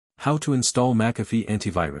How to install Mcafee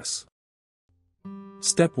Antivirus.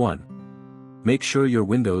 Step 1. Make sure your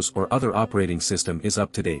Windows or other operating system is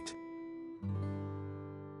up to date.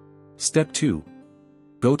 Step 2.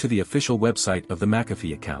 Go to the official website of the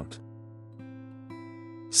Mcafee account.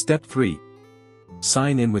 Step 3.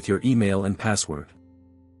 Sign in with your email and password.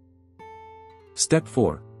 Step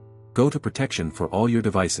 4. Go to Protection for all your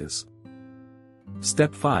devices.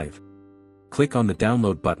 Step 5. Click on the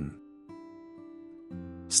Download button.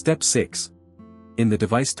 Step 6. In the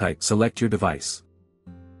device type, select your device.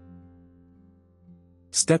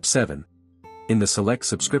 Step 7. In the Select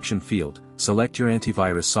Subscription field, select your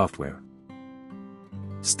antivirus software.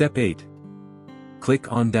 Step 8. Click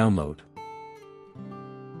on Download.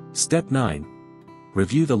 Step 9.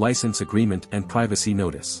 Review the license agreement and privacy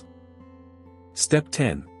notice. Step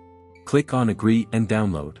 10. Click on Agree and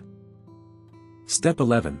download. Step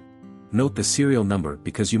 11. Note the serial number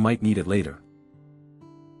because you might need it later.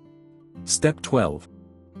 Step 12.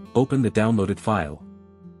 Open the downloaded file.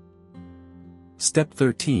 Step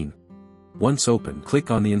 13. Once open,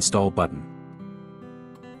 click on the Install button.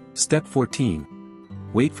 Step 14.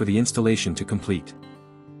 Wait for the installation to complete.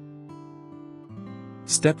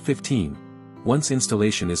 Step 15. Once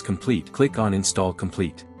installation is complete, click on Install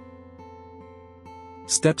Complete.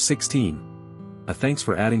 Step 16. A Thanks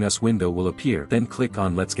for Adding Us window will appear, then click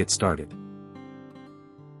on Let's Get Started.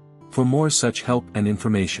 For more such help and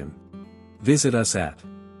information, visit us at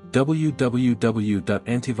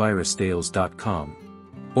www.antivirustales.com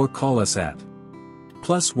or call us at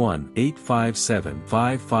 +1 857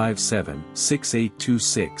 557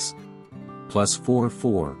 6826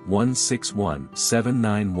 +44 161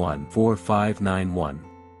 791 4591.